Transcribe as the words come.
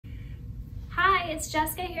Hi, it's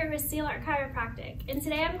Jessica here with Sea Lark Chiropractic, and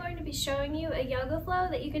today I'm going to be showing you a yoga flow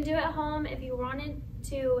that you can do at home if you wanted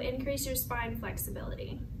to increase your spine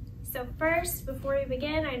flexibility. So first, before we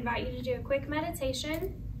begin, I invite you to do a quick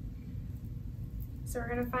meditation. So we're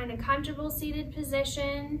going to find a comfortable seated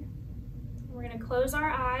position. We're going to close our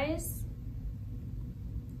eyes.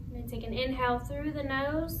 I'm going to take an inhale through the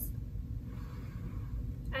nose,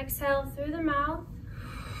 exhale through the mouth.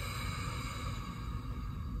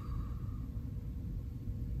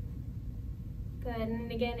 Good,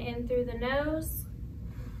 and again, in through the nose,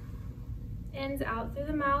 and out through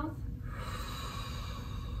the mouth.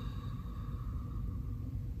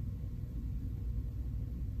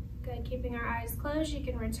 Good, keeping our eyes closed, you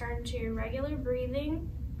can return to your regular breathing.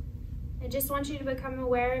 I just want you to become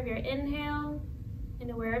aware of your inhale and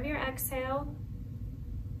aware of your exhale.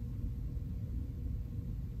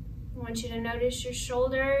 I want you to notice your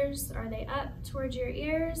shoulders. Are they up towards your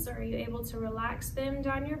ears, or are you able to relax them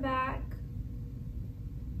down your back?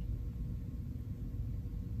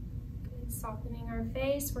 Softening our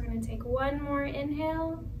face, we're going to take one more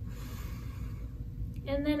inhale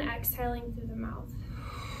and then exhaling through the mouth.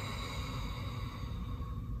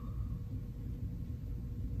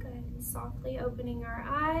 Good, softly opening our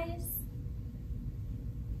eyes.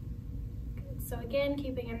 Good, so again,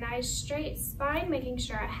 keeping a nice straight spine, making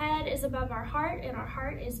sure our head is above our heart and our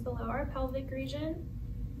heart is below our pelvic region.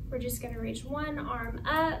 We're just going to reach one arm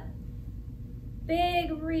up.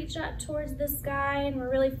 Big reach up towards the sky, and we're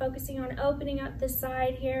really focusing on opening up the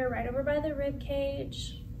side here, right over by the rib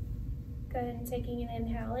cage. Good, and taking an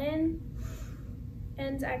inhale in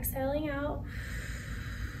and exhaling out.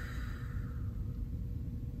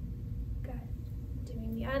 Good,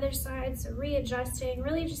 doing the other side, so readjusting,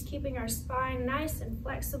 really just keeping our spine nice and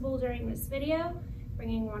flexible during this video.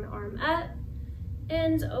 Bringing one arm up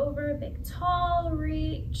and over, big tall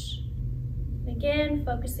reach. And again,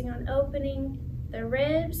 focusing on opening the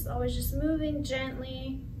ribs, always just moving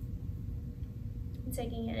gently. And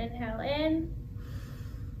taking an inhale in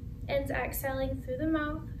and exhaling through the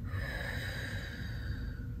mouth.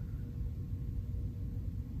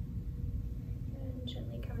 And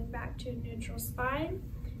gently coming back to neutral spine.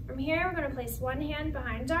 From here, we're going to place one hand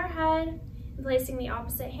behind our head and placing the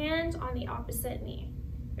opposite hand on the opposite knee.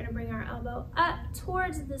 We're going to bring our elbow up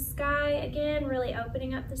towards the sky. Again, really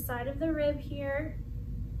opening up the side of the rib here.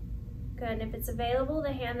 Good, and if it's available,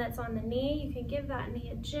 the hand that's on the knee, you can give that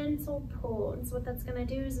knee a gentle pull. And so what that's gonna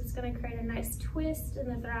do is it's gonna create a nice twist in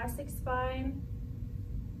the thoracic spine.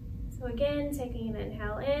 So again, taking an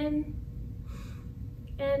inhale in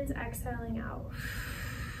and exhaling out.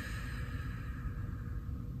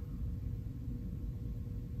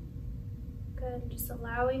 Good, just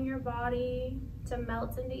allowing your body to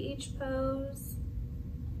melt into each pose,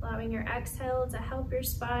 allowing your exhale to help your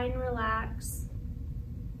spine relax.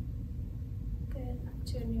 Good, back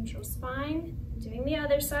to a neutral spine. Doing the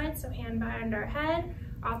other side, so hand behind our head,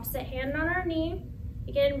 opposite hand on our knee.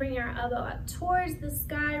 Again, bring our elbow up towards the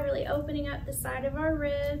sky, really opening up the side of our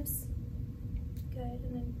ribs. Good,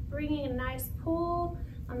 and then bringing a nice pull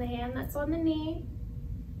on the hand that's on the knee.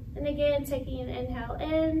 And again, taking an inhale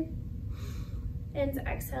in and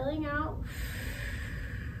exhaling out.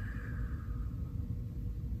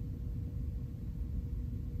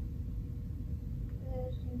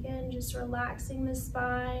 Again, just relaxing the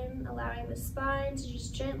spine, allowing the spine to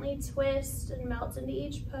just gently twist and melt into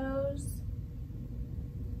each pose.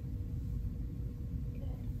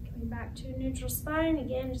 Good. Coming back to a neutral spine.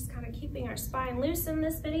 Again, just kind of keeping our spine loose in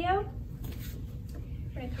this video.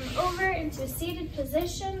 We're going to come over into a seated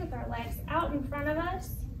position with our legs out in front of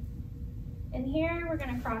us. And here we're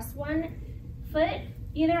going to cross one foot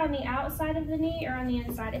either on the outside of the knee or on the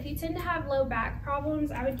inside. If you tend to have low back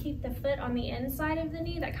problems, I would keep the foot on the inside of the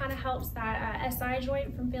knee. That kind of helps that SI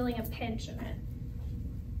joint from feeling a pinch in it.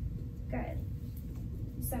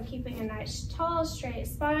 Good. So keeping a nice tall straight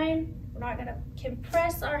spine. We're not going to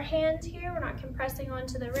compress our hand here. We're not compressing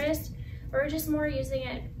onto the wrist. We're just more using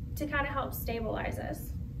it to kind of help stabilize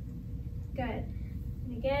us. Good.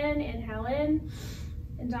 And again, inhale in,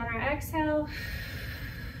 and on our exhale,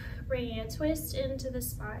 bringing a twist into the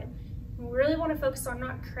spine. We really want to focus on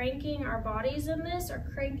not cranking our bodies in this or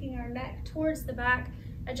cranking our neck towards the back.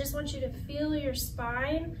 I just want you to feel your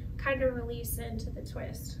spine kind of release into the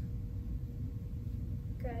twist.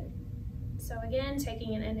 Good. So again,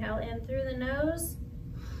 taking an inhale in through the nose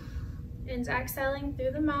and exhaling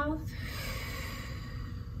through the mouth.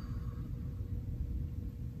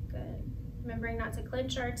 Good. Remembering not to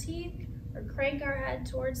clench our teeth or crank our head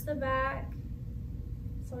towards the back.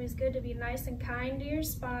 It's always good to be nice and kind to your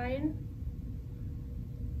spine.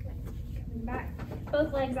 Good. Coming back,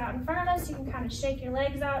 both legs out in front of us. You can kind of shake your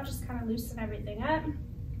legs out, just kind of loosen everything up.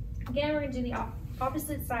 Again, we're gonna do the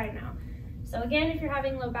opposite side now. So again, if you're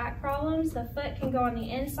having low back problems, the foot can go on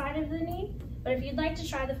the inside of the knee, but if you'd like to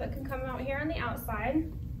try, the foot can come out here on the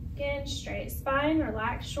outside. Again, straight spine,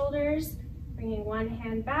 relaxed shoulders, bringing one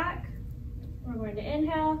hand back. We're going to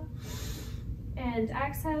inhale and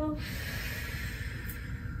exhale.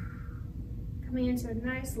 Coming into a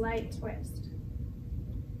nice light twist.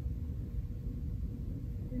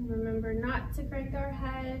 And remember not to crank our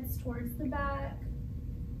heads towards the back.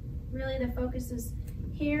 Really the focus is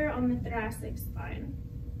here on the thoracic spine.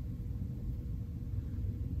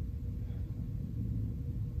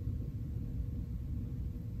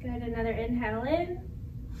 Good, another inhale in,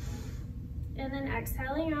 and then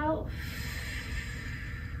exhaling out.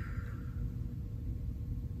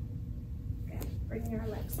 Good, bringing our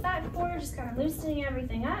legs back forward, just kind of loosening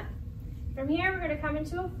everything up. From here, we're going to come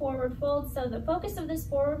into a forward fold. So the focus of this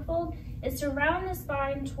forward fold is to round the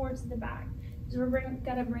spine towards the back. So we're going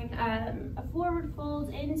to bring a forward fold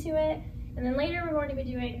into it, and then later we're going to be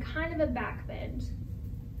doing kind of a back bend.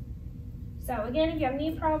 So again, if you have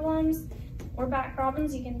knee problems or back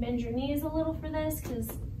problems, you can bend your knees a little for this, because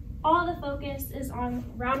all the focus is on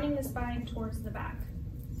rounding the spine towards the back.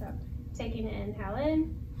 So taking an inhale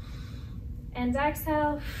in and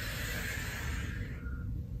exhale,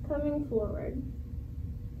 coming forward.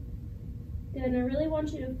 Good, and I really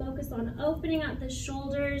want you to focus on opening up the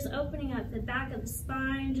shoulders, opening up the back of the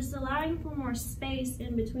spine, just allowing for more space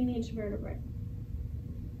in between each vertebrae.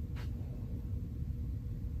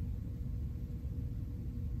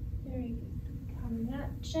 Very good. Coming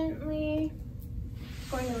up gently.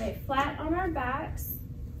 Going to lay flat on our backs.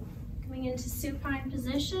 Coming into supine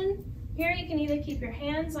position. Here you can either keep your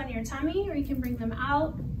hands on your tummy or you can bring them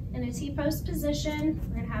out in a T-post position.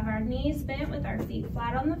 We're going to have our knees bent with our feet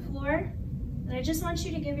flat on the floor. And I just want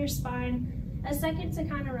you to give your spine a second to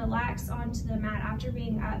kind of relax onto the mat after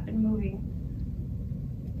being up and moving.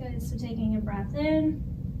 Good, so taking a breath in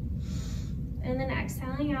and then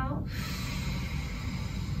exhaling out.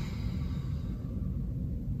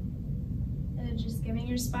 And just giving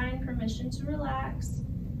your spine permission to relax.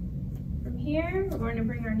 From here, we're going to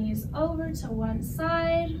bring our knees over to one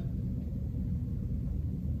side.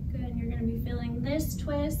 Good, and you're going to be feeling this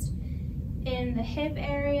twist in the hip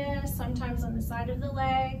area, sometimes on the side of the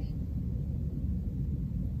leg.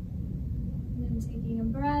 And then taking a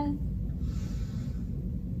breath.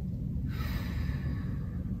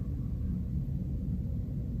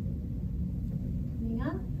 Coming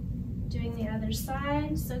up, doing the other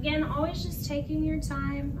side. So again, always just taking your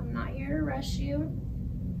time. I'm not here to rush you.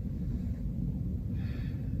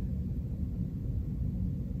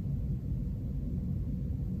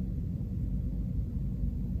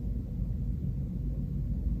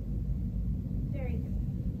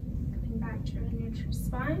 To a neutral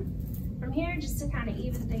spine. From here, just to kind of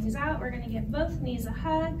even things out, we're going to give both knees a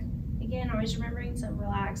hug. Again, always remembering to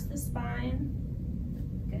relax the spine.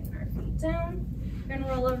 Getting our feet down. We're going to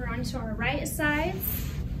roll over onto our right side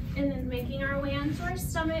and then making our way onto our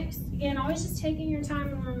stomachs. Again, always just taking your time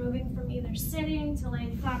when we're moving from either sitting to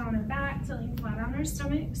laying flat on our back to laying flat on our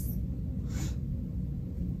stomachs.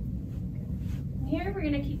 From here, we're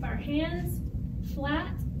going to keep our hands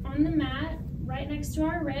flat on the mat, right next to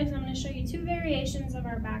our ribs. I'm going to show you two variations of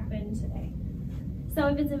our back bend today. So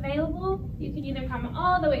if it's available, you can either come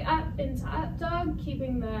all the way up into up dog,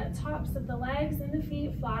 keeping the tops of the legs and the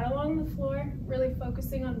feet flat along the floor, really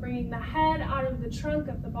focusing on bringing the head out of the trunk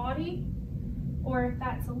of the body. Or if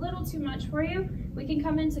that's a little too much for you, we can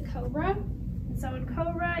come into cobra. And so in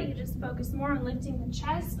cobra, you just focus more on lifting the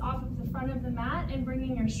chest off of the front of the mat and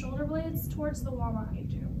bringing your shoulder blades towards the wall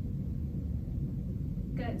behind you.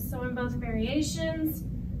 Good, so in both variations,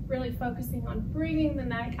 really focusing on bringing the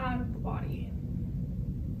neck out of the body.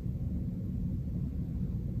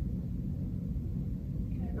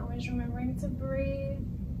 Good, and always remembering to breathe.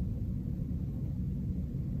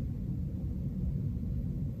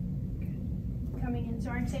 Good. Coming into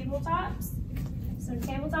our tabletops. So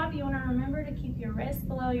tabletop, you want to remember to keep your wrists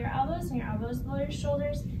below your elbows and your elbows below your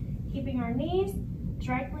shoulders, keeping our knees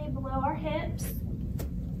directly below our hips.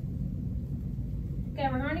 Okay,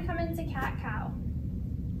 we're going to come into cat-cow.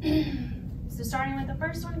 So starting with the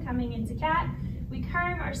first one, coming into cat, we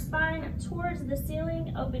curve our spine up towards the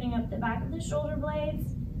ceiling, opening up the back of the shoulder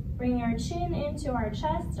blades, bringing our chin into our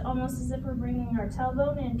chest, almost as if we're bringing our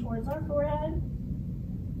tailbone in towards our forehead.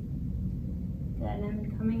 Good, and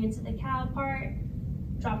then coming into the cow part,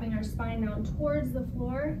 dropping our spine down towards the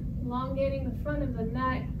floor, elongating the front of the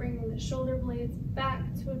neck, bringing the shoulder blades back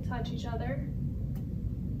to touch each other.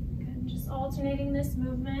 Just alternating this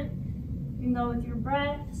movement. You can go with your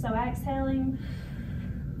breath, so exhaling,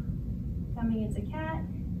 coming into cat,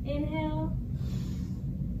 inhale,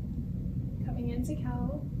 coming into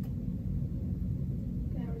cow.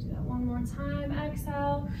 Okay, we'll do that one more time,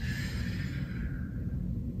 exhale,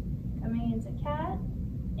 coming into cat,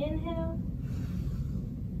 inhale,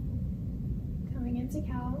 coming into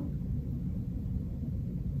cow.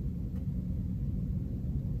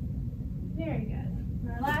 Very good. And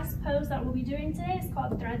our last pose that we'll be doing today is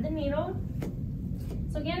called thread the needle.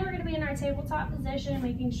 So again, we're going to be in our tabletop position,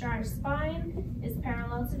 making sure our spine is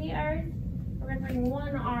parallel to the earth. We're going to bring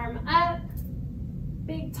one arm up,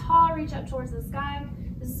 big tall reach up towards the sky.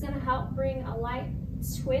 This is going to help bring a light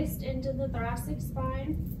twist into the thoracic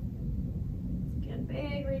spine. Again,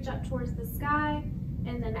 big reach up towards the sky,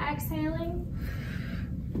 and then exhaling,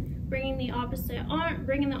 bringing the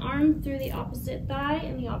arm through the opposite thigh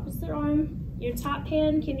and the opposite arm. Your top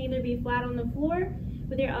hand can either be flat on the floor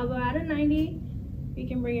with your elbow at a 90. You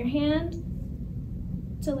can bring your hand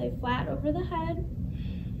to lay flat over the head,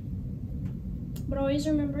 but always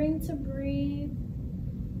remembering to breathe.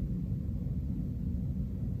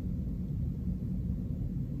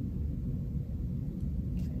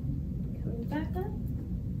 Coming back up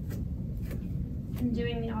and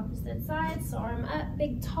doing the opposite side. So arm up,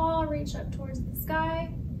 big tall, reach up towards the sky,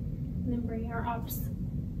 and then bring our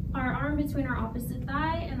arm between our opposite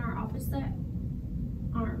thigh and our opposite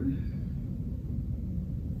arm.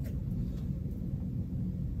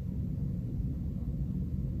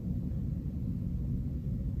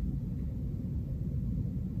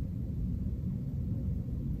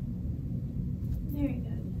 Very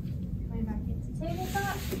good. Coming back into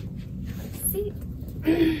tabletop. Let's see.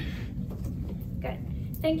 Good.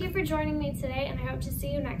 Thank you for joining me today, and I hope to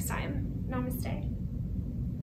see you next time. Namaste.